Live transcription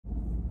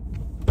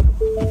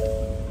Hello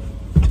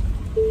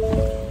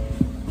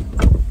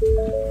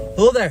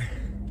there.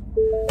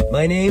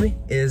 My name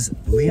is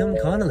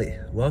Liam Connolly.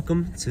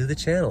 Welcome to the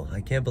channel. I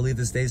can't believe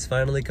this day's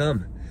finally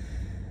come.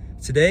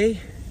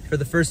 Today, for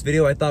the first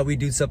video, I thought we'd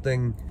do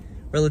something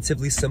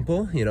relatively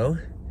simple, you know.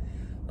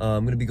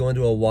 I'm gonna be going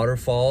to a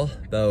waterfall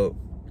about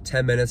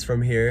 10 minutes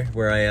from here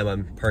where I am.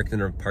 I'm parked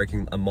in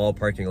a mall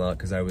parking lot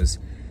because I was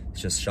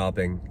just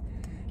shopping.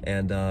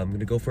 And I'm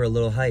gonna go for a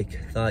little hike.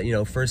 Thought, you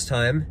know, first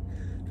time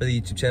for the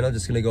YouTube channel,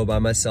 just gonna go by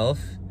myself.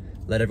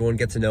 Let everyone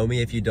get to know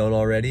me if you don't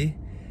already.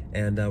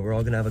 And we're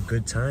all gonna have a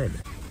good time.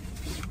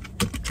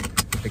 I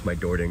think my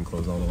door didn't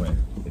close all the way.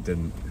 It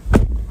didn't.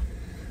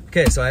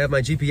 Okay, so I have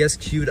my GPS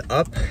queued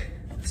up.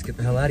 Let's get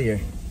the hell out of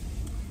here.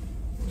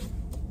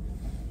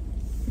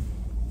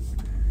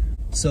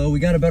 So we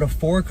got about a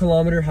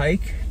 4-kilometer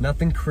hike.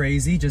 Nothing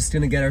crazy, just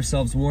gonna get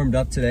ourselves warmed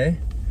up today.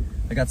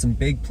 I got some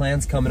big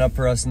plans coming up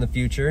for us in the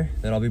future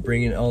that I'll be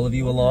bringing all of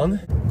you along.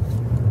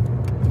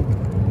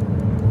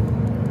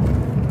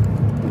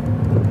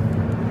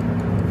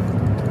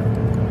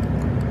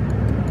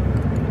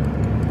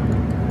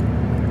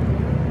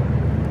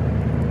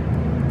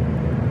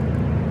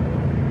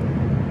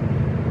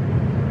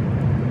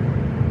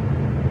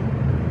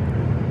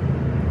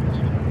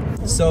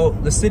 So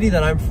the city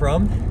that I'm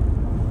from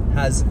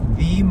has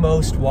the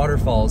most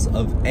waterfalls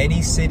of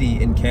any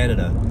city in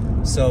Canada.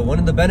 So one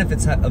of the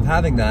benefits of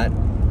having that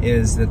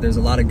is that there's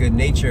a lot of good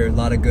nature, a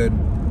lot of good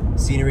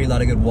scenery, a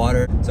lot of good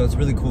water. So it's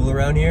really cool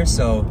around here.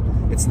 So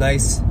it's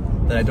nice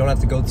that I don't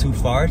have to go too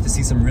far to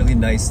see some really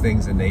nice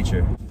things in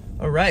nature.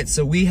 All right,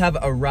 so we have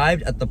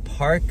arrived at the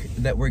park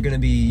that we're gonna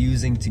be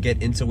using to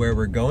get into where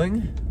we're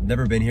going.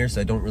 Never been here,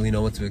 so I don't really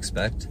know what to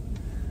expect.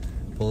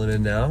 Pulling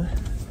in now.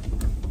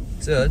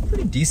 It's a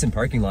pretty decent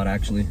parking lot,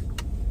 actually.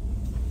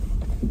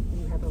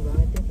 You have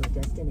arrived at your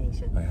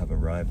destination. I have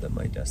arrived at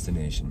my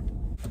destination.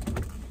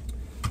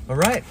 All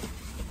right,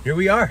 here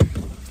we are.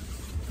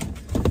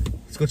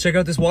 Let's go check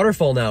out this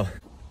waterfall now.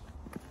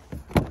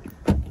 All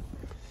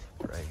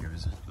right,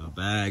 here's the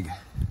bag.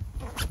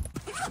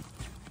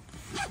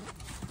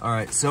 All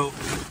right, so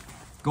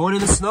going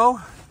in the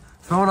snow,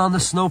 throwing on the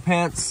snow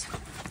pants,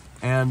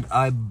 and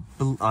I'm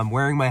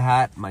wearing my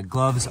hat. My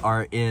gloves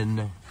are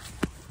in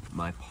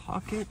my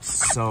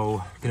pockets,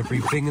 so gonna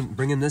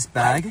bring in this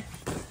bag.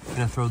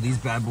 Gonna throw these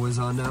bad boys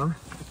on now.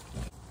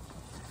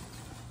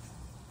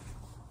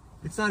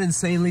 It's not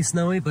insanely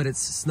snowy, but it's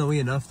snowy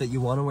enough that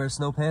you want to wear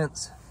snow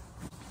pants.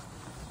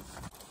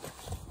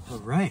 All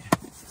right,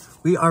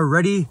 we are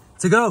ready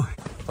to go.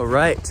 All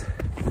right,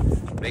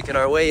 making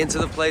our way into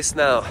the place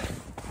now.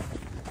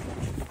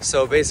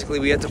 So basically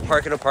we had to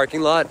park in a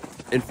parking lot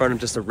in front of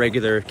just a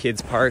regular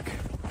kids park.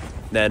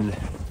 Then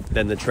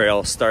the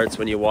trail starts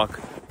when you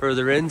walk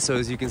further in. So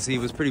as you can see, it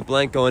was pretty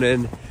blank going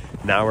in.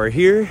 Now we're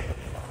here.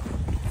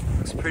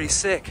 Looks pretty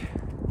sick.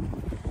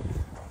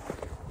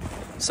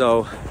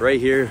 So right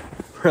here,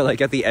 we're like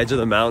at the edge of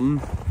the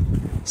mountain.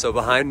 So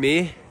behind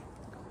me,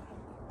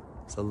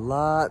 it's a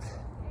lot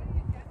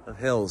of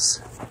hills.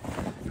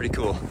 Pretty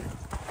cool.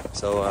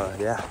 So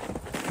yeah, I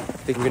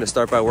think we're gonna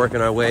start by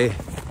working our way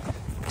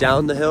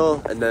down the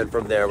hill, and then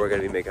from there we're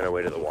gonna be making our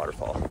way to the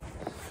waterfall.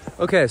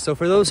 Okay, so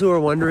for those who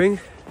are wondering,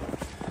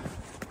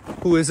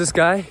 who is this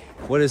guy?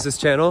 What is this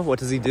channel? What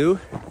does he do?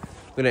 I'm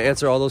gonna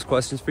answer all those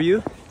questions for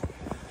you.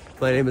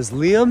 My name is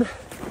Liam.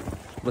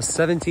 I'm a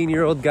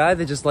 17-year-old guy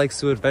that just likes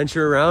to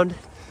adventure around,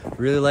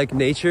 really like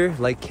nature,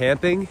 like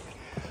camping.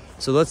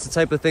 So that's the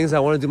type of things I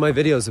want to do my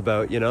videos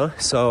about, you know?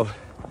 So,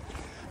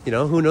 you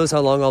know, who knows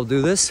how long I'll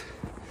do this?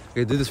 I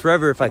could do this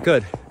forever if I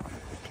could.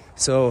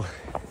 So,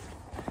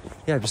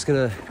 yeah,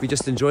 we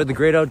just enjoyed the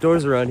great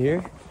outdoors around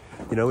here.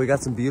 You know, we got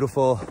some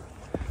beautiful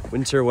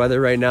winter weather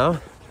right now.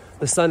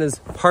 The sun is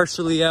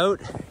partially out,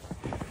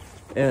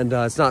 and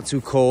it's not too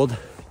cold,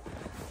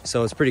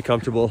 so it's pretty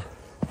comfortable.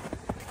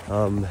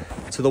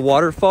 To the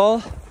waterfall,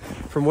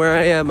 from where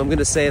I am, I'm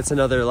gonna say it's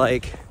another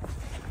like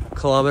 1.5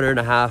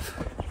 kilometers.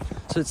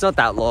 So it's not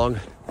that long.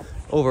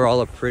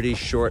 Overall, a pretty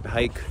short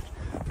hike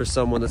for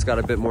someone that's got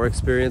a bit more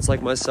experience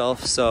like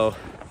myself. So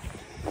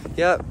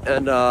yeah,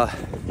 and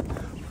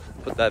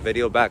put that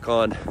video back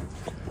on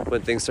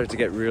when things start to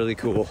get really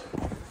cool.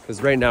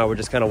 Because right now we're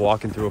just kind of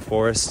walking through a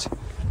forest,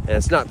 and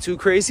it's not too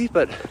crazy,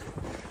 but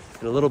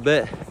in a little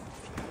bit,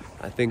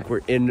 I think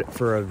we're in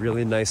for a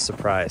really nice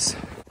surprise.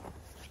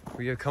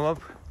 We have come up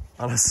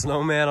on a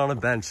snowman on a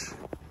bench.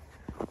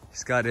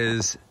 He's got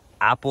his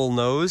apple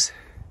nose.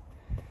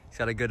 He's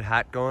got a good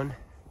hat going.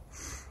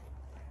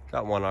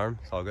 Got one arm,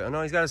 it's all good. Oh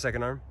no, he's got a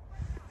second arm.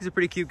 He's a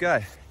pretty cute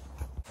guy.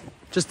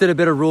 Just did a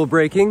bit of rule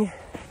breaking.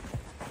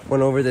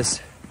 Went over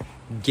this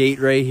gate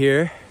right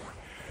here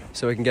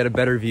so we can get a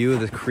better view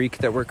of the creek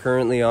that we're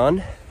currently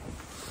on.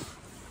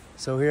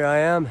 So here I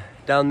am.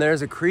 Down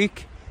there's a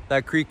creek.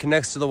 That creek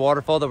connects to the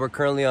waterfall that we're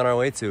currently on our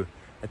way to.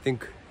 I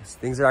think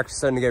things are actually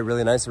starting to get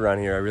really nice around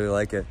here. I really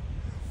like it.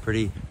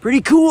 Pretty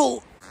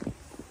cool.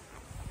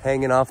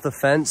 Hanging off the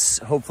fence.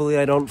 Hopefully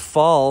I don't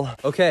fall.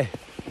 Okay,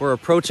 we're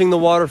approaching the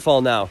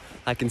waterfall now.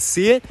 I can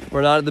see it.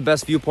 We're not at the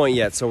best viewpoint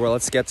yet, so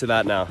let's get to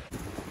that now.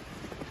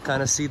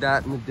 Kind of see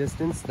that in the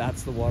distance.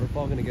 That's the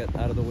waterfall. I'm gonna get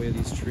out of the way of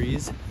these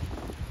trees.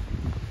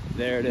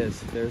 There it is.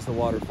 There's the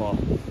waterfall.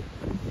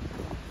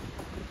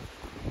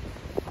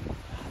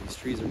 These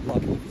trees are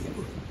blocking the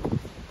view.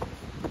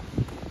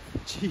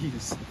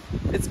 Jeez,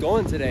 it's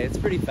going today. It's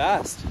pretty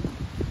fast.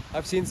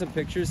 I've seen some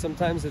pictures.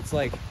 Sometimes it's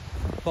like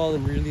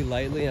falling really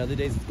lightly, and other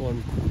days it's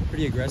going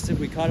pretty aggressive.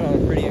 We caught it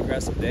on a pretty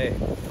aggressive day.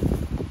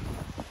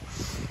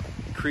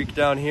 Creek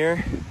down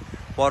here,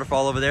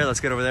 waterfall over there. Let's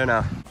get over there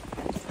now.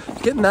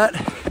 Getting that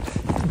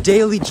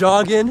daily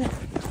jog in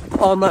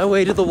on my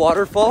way to the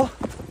waterfall.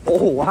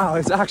 Oh wow,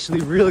 it's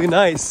actually really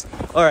nice.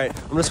 All right,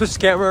 I'm gonna switch the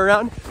camera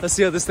around. Let's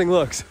see how this thing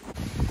looks.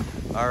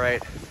 All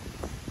right,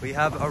 we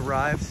have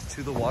arrived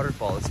to the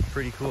waterfall. It's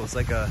pretty cool. It's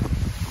like a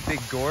big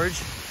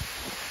gorge.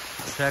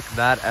 Check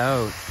that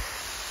out.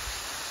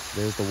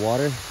 There's the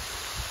water.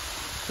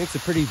 I think it's a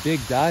pretty big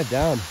dive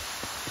down.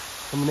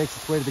 Someone makes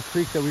its way to the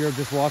creek that we were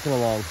just walking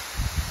along.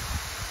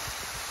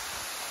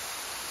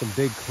 Some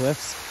big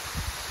cliffs.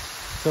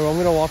 So I'm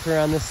gonna walk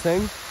around this thing,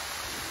 and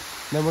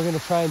then we're gonna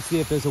try and see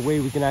if there's a way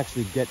we can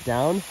actually get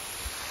down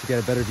to get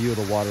a better view of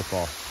the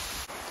waterfall.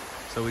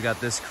 So we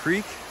got this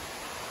creek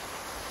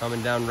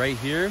coming down right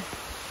here.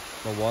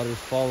 The water's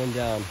falling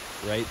down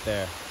right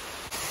there.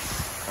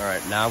 All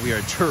right, now we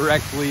are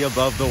directly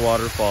above the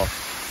waterfall.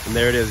 And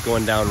there it is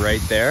going down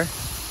right there.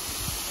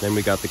 Then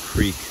we got the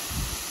creek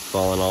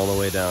falling all the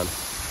way down.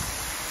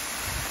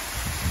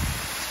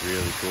 It's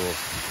really cool.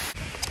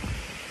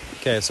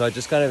 Okay, so I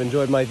just kind of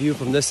enjoyed my view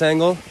from this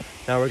angle.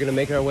 Now we're gonna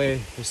make our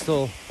way. There's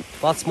still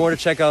lots more to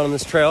check out on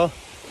this trail.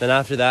 Then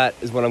after that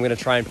is when I'm gonna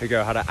try and figure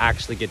out how to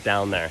actually get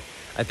down there.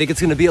 I think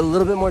it's gonna be a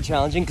little bit more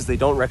challenging because they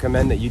don't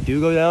recommend that you do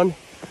go down.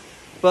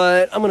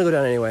 But I'm gonna go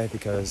down anyway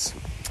because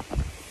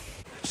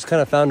I just kind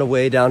of found a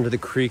way down to the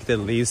creek that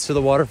leads to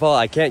the waterfall.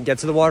 I can't get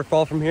to the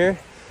waterfall from here,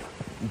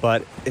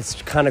 but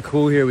it's kind of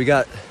cool here. We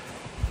got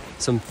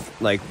some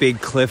like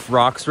big cliff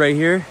rocks right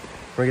here.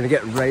 We're gonna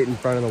get right in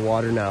front of the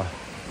water now.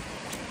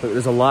 But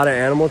there's a lot of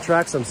animal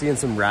tracks. I'm seeing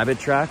some rabbit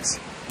tracks.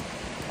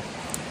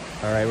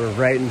 All right, we're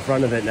right in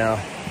front of it now.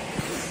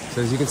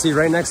 So as you can see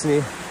right next to me,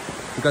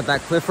 we've got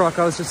that cliff rock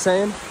I was just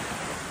saying.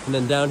 And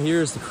then down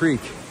here is the creek.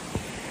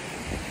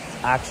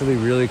 It's actually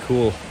really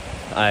cool.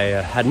 I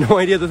had no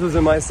idea this was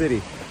in my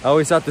city. I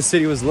always thought the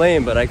city was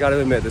lame, but I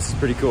gotta admit, this is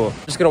pretty cool.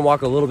 I'm just gonna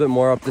walk a little bit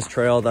more up this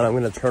trail, then I'm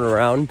gonna turn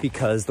around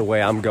because the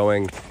way I'm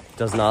going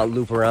does not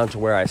loop around to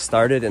where I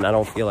started, and I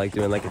don't feel like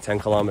doing like a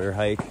 10-kilometer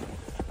hike.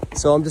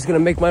 So I'm just gonna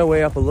make my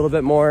way up a little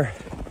bit more,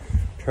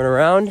 turn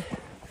around.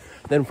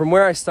 Then from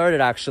where I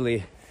started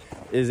actually,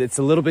 it's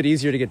a little bit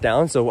easier to get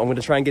down. So I'm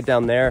gonna try and get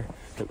down there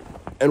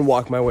and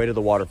walk my way to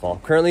the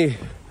waterfall. Currently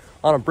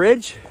on a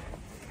bridge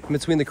in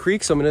between the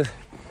creeks. So I'm gonna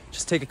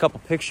just take a couple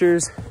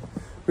pictures.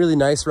 Really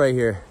nice right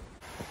here.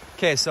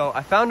 Okay, so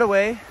I found a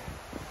way.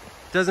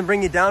 It doesn't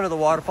bring you down to the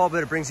waterfall,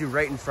 but it brings you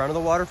right in front of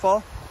the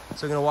waterfall.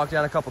 So I'm gonna walk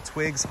down a couple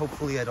twigs.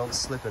 Hopefully I don't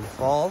slip and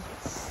fall.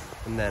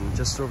 And then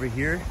just over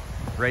here,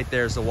 right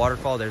there's the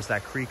waterfall. There's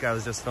that creek I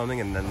was just filming,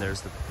 and then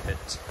there's the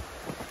pit.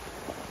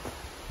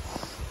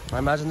 I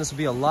imagine this would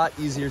be a lot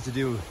easier to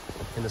do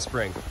in the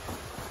spring.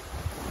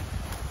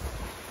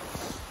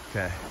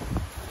 Okay.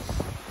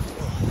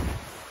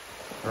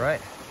 All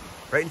right,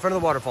 right in front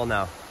of the waterfall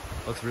now.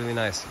 Looks really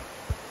nice.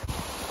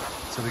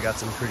 So we got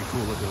some pretty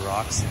cool looking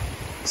rocks.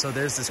 So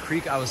there's this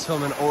creek I was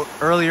filming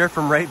earlier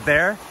from right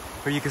there,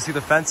 where you can see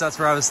the fence. That's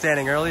where I was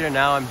standing earlier.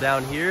 Now I'm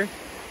down here.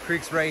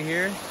 Creek's right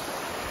here.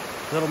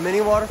 Little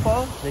mini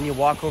waterfall. Then you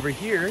walk over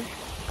here,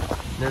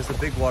 and there's the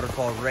big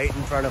waterfall right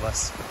in front of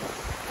us.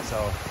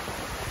 So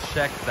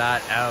check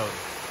that out.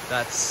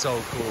 That's so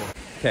cool.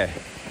 Okay,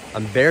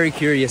 I'm very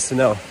curious to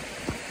know,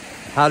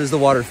 how does the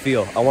water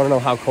feel? I want to know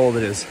how cold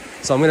it is.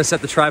 So I'm gonna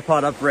set the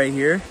tripod up right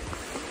here.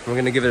 We're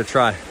gonna give it a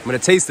try. I'm gonna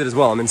taste it as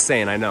well. I'm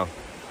insane, I know.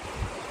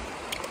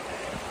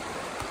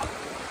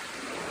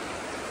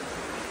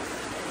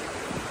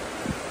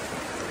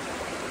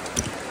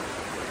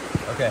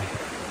 Okay,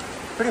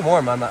 pretty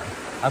warm.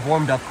 I've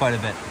warmed up quite a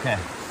bit. Okay.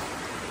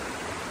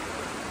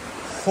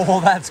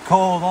 Oh, that's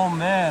cold. Oh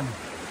man.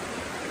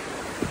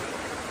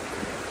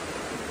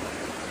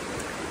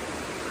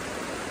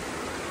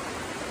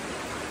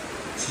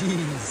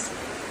 Jeez.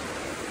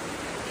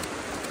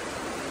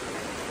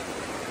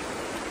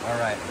 All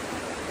right.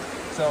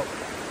 So,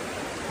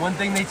 one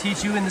thing they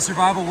teach you in the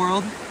survival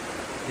world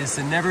is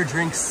to never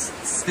drink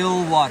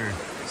still water.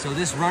 So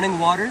this running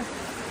water,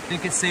 I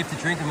think it's safe to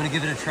drink. I'm gonna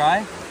give it a try.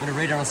 I'm gonna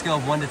rate it on a scale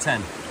of 1 to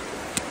 10.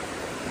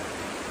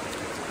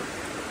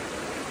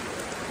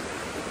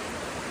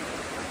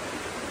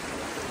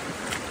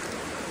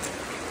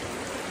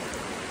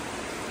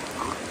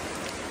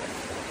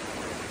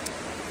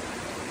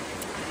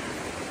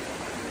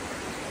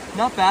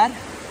 Not bad.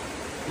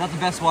 Not the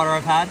best water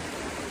I've had.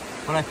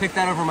 When I picked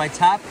that over my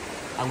tap,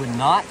 I would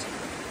not.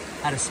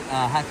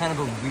 Had kind of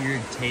a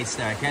weird taste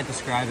there. I can't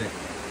describe it,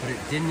 but it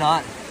did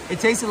not. It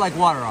tasted like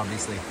water,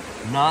 obviously,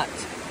 not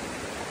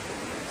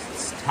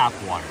tap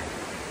water.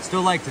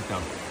 Still liked it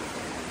though.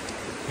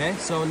 Okay,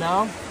 so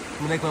now I'm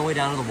gonna make my way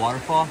down to the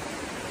waterfall,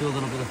 do a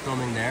little bit of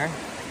filming there,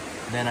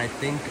 then I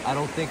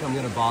don't think I'm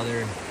gonna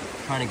bother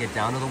trying to get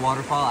down to the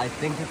waterfall. I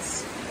think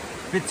it's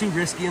a bit too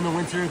risky in the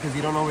winter because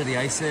you don't know where the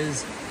ice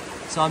is.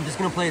 So I'm just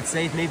gonna play it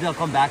safe. Maybe I'll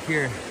come back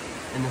here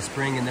in the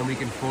spring and then we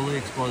can fully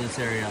explore this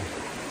area.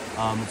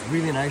 It's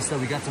really nice though.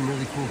 We got some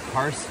really cool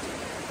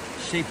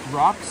karst-shaped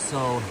rocks. So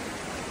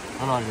I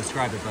don't know how to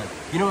describe it, but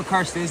you know what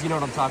karst is? You know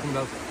what I'm talking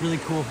about? Really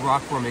cool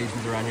rock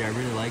formations around here. I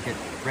really like it.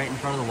 Right in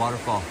front of the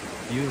waterfall.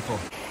 Beautiful.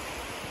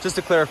 Just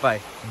to clarify,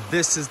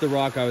 this is the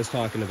rock I was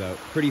talking about.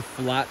 Pretty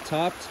flat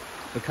topped,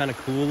 but kind of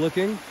cool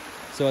looking.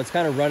 So it's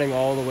kind of running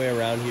all the way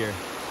around here.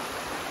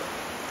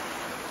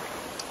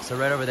 So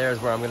right over there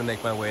is where I'm gonna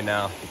make my way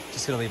now.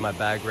 Just gonna leave my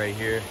bag right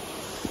here.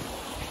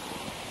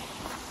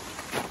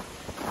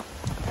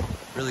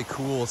 Really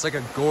cool, it's like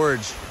a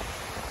gorge.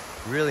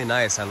 Really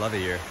nice, I love it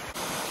here.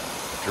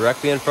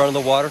 Directly in front of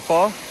the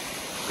waterfall,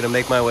 I'm gonna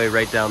make my way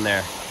right down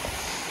there.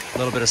 A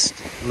little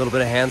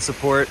bit of hand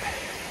support.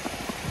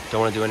 Don't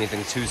want to do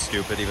anything too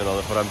stupid, even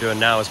though what I'm doing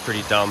now is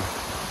pretty dumb.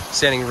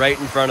 Standing right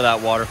in front of that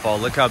waterfall.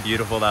 Look how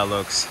beautiful that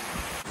looks.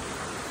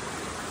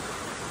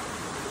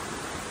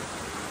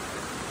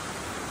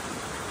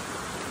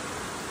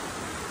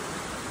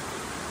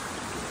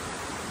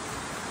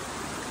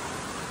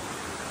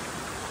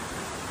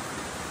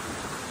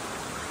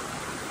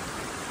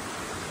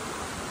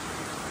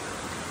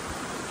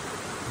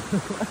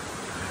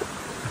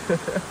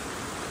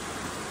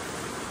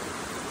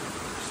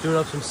 Just doing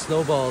up some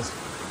snowballs.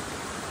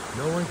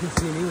 No one can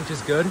see me, which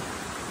is good.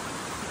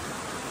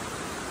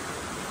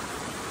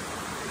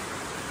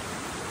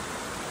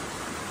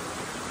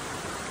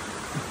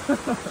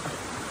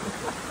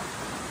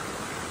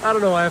 I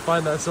don't know why I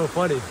find that so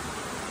funny.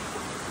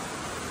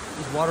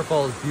 This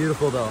waterfall is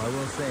beautiful though, I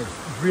will say.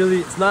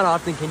 It's not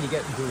often can you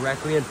get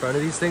directly in front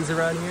of these things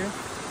around here.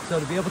 So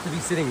to be able to be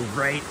sitting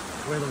right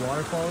where the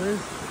waterfall is,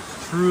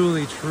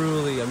 truly,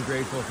 I'm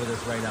grateful for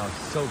this right now.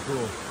 It's so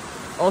cool.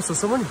 Also,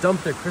 someone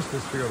dumped their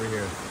Christmas tree over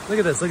here. Look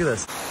at this, look at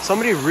this.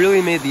 Somebody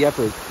really made the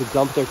effort to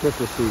dump their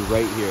Christmas tree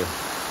right here.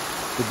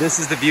 So this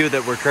is the view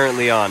that we're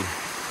currently on.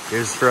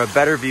 Here's for a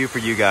better view for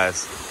you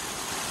guys.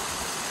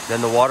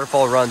 Then the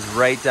waterfall runs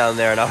right down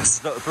there, and I was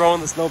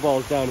throwing the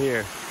snowballs down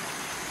here.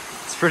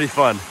 It's pretty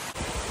fun.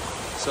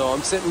 So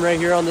I'm sitting right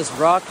here on this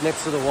rock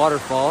next to the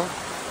waterfall.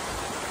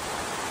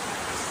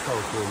 So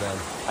cool, man.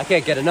 I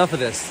can't get enough of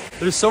this.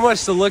 There's so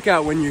much to look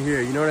at when you're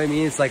here, you know what I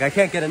mean? It's like, I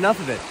can't get enough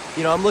of it.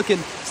 You know, I'm looking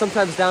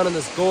sometimes down in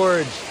this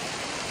gorge.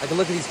 I can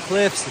look at these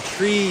cliffs, the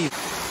trees.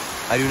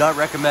 I do not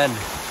recommend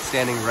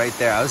standing right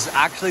there. I was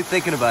actually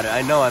thinking about it.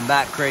 I know I'm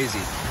that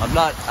crazy. I'm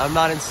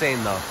not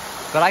insane though.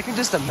 But I can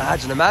just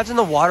imagine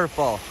the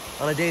waterfall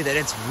on a day that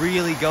it's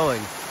really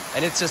going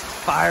and it's just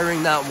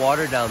firing that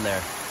water down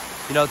there.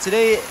 You know,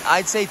 today,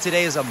 I'd say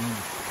today is a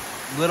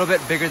little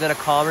bit bigger than a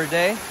calmer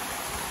day.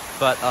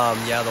 But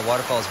yeah, the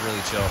waterfall is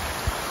really chill.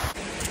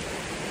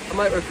 I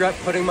might regret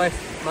putting my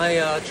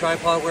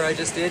tripod where I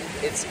just did.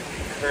 It's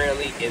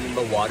currently in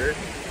the water.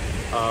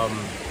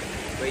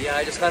 But yeah,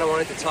 I just kind of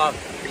wanted to talk.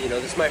 You know,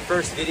 this is my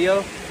first video,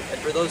 and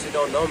for those who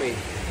don't know me,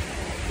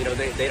 you know,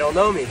 they don't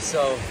know me.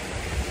 So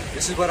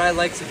this is what I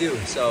like to do.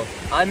 So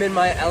I'm in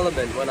my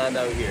element when I'm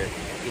out here.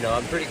 You know,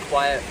 I'm pretty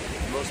quiet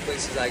most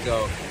places I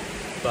go.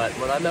 But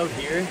when I'm out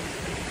here,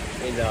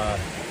 it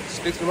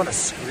just makes me want to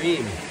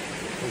scream.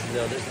 You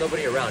know, there's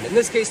nobody around. In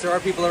this case, there are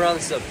people around.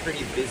 This is a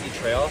pretty busy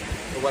trail.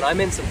 But when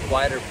I'm in some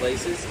quieter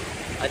places,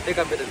 I think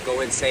I'm gonna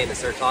go insane and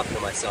start talking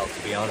to myself,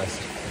 to be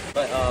honest.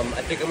 But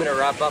I think I'm gonna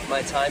wrap up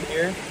my time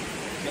here.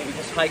 Maybe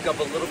just hike up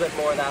a little bit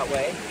more that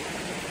way.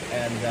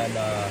 And then,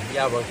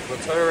 yeah, we'll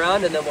turn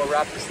around and then we'll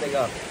wrap this thing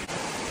up.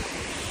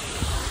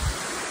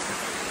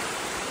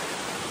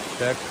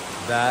 Check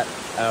that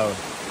out.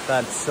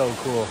 That's so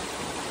cool.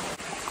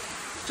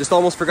 Just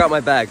almost forgot my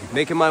bag.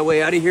 Making my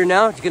way out of here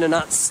now. It's gonna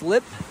not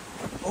slip.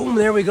 Boom,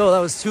 there we go. That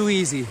was too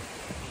easy.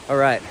 All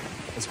right,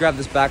 let's grab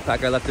this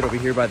backpack. I left it over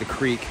here by the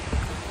creek.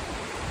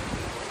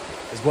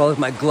 As well as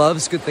my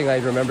gloves. Good thing I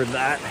remembered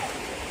that.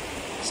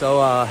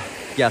 So,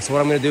 yeah, so what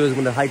I'm gonna do is I'm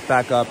gonna hike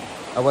back up.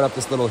 I went up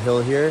this little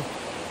hill here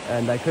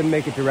and I couldn't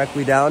make it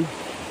directly down.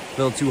 A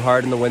little too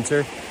hard in the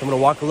winter. I'm gonna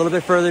walk a little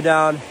bit further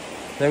down,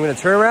 then I'm gonna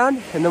turn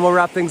around and then we'll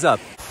wrap things up.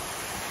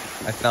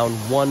 I found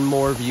one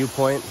more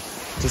viewpoint.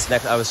 Just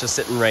next, I was just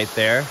sitting right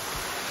there.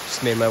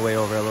 Just made my way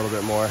over a little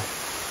bit more.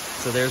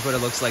 So there's what it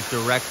looks like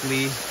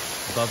directly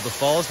above the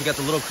falls. We got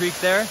the little creek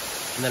there,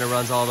 and then it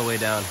runs all the way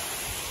down.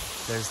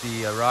 There's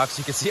the rocks.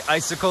 You can see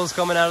icicles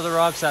coming out of the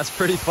rocks. That's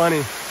pretty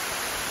funny.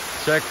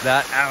 Check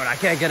that out. I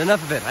can't get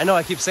enough of it. I know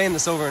I keep saying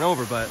this over and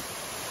over, but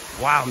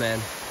wow, man.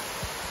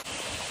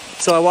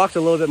 So I walked a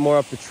little bit more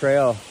up the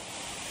trail,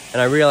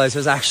 and I realized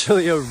there's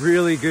actually a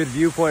really good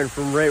viewpoint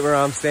from right where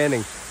I'm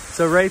standing.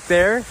 So right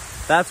there,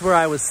 that's where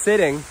I was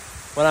sitting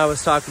when I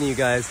was talking to you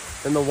guys.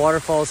 Then the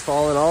waterfall's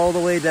falling all the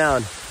way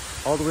down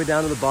to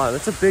the bottom.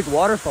 It's a big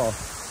waterfall.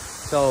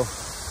 So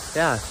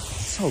yeah,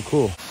 so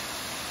cool.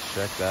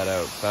 Check that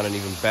out. Found it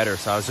even better.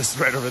 So I was just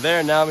right over there,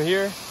 and now I'm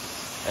here.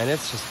 And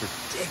it's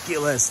just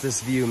ridiculous,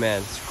 this view,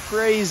 man. It's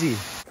crazy.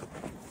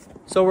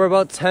 So we're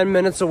about 10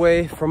 minutes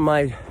away from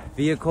my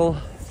vehicle.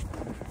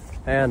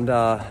 And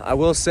I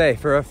will say,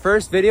 for a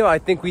first video, I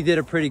think we did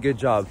a pretty good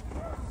job.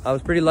 I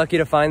was pretty lucky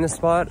to find this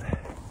spot.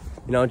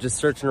 You know, just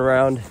searching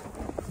around,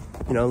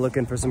 you know,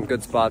 looking for some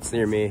good spots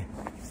near me.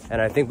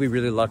 And I think we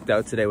really lucked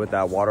out today with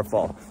that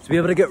waterfall. To be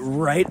able to get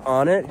right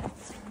on it,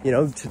 you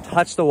know, to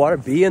touch the water,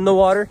 be in the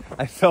water.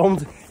 I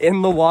filmed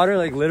in the water,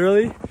 like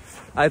literally.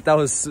 That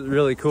was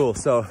really cool.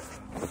 So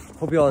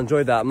hope you all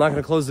enjoyed that. I'm not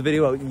gonna close the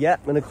video out yet.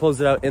 I'm gonna close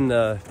it out in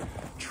the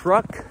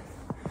truck.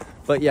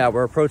 But yeah,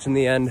 we're approaching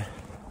the end.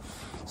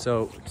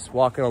 So just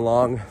walking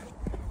along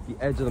the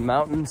edge of the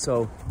mountain.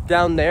 So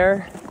down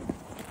there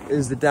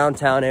is the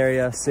downtown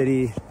area,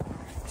 city.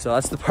 So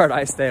that's the part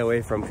I stay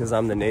away from because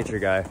I'm the nature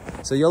guy.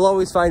 So you'll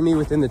always find me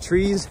within the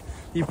trees.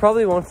 You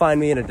probably won't find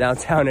me in a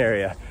downtown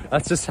area.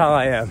 That's just how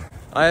I am.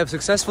 I have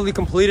successfully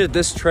completed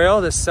this trail,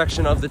 this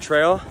section of the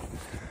trail.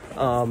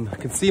 I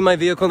can see my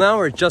vehicle now.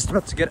 We're just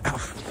about to get out.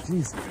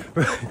 Jeez.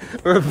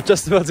 We're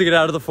just about to get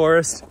out of the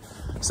forest.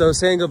 So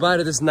saying goodbye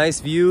to this nice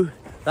view.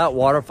 That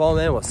waterfall,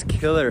 man, was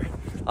killer.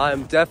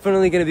 I'm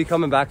definitely gonna be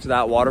coming back to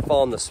that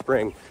waterfall in the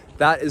spring.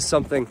 That is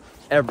something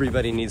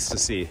everybody needs to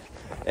see.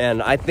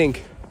 And I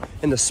think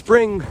in the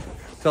spring,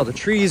 with all the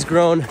trees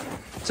grown,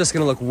 it's just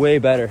gonna look way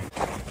better.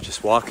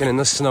 Just walking in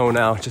the snow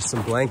now, just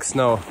some blank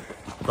snow.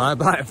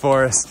 Bye-bye,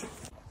 forest.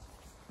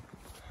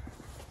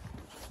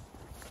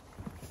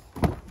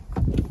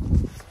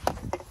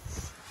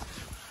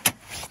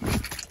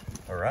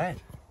 All right.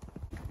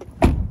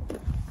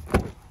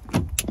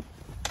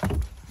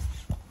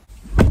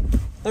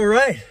 All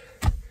right,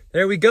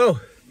 there we go.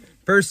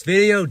 First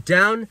video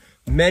down,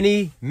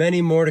 many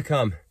more to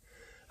come.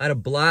 I had a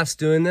blast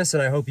doing this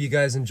and I hope you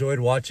guys enjoyed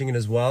watching it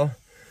as well.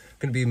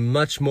 Gonna be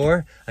much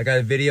more. I got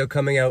a video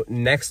coming out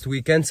next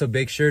weekend, so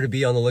make sure to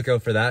be on the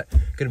lookout for that.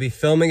 Gonna be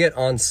filming it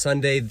on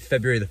Sunday,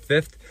 February the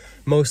 5th.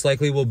 Most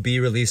likely will be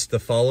released the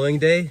following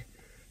day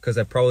because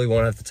I probably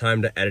won't have the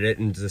time to edit it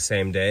into the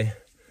same day.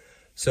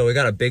 So we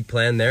got a big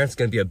plan there. It's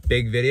gonna be a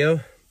big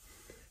video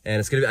and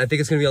I think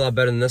it's gonna be a lot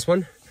better than this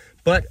one.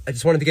 But I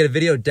just wanted to get a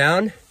video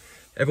down.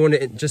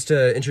 Everyone, just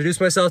to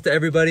introduce myself to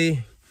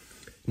everybody.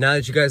 Now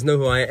that you guys know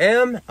who I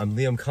am, I'm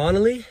Liam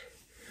Connolly.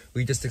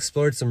 We just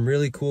explored some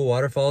really cool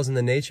waterfalls in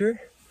the nature.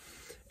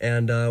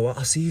 And well,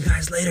 I'll see you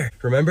guys later.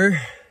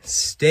 Remember,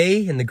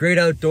 stay in the great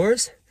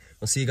outdoors.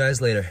 I'll see you guys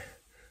later.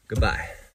 Goodbye.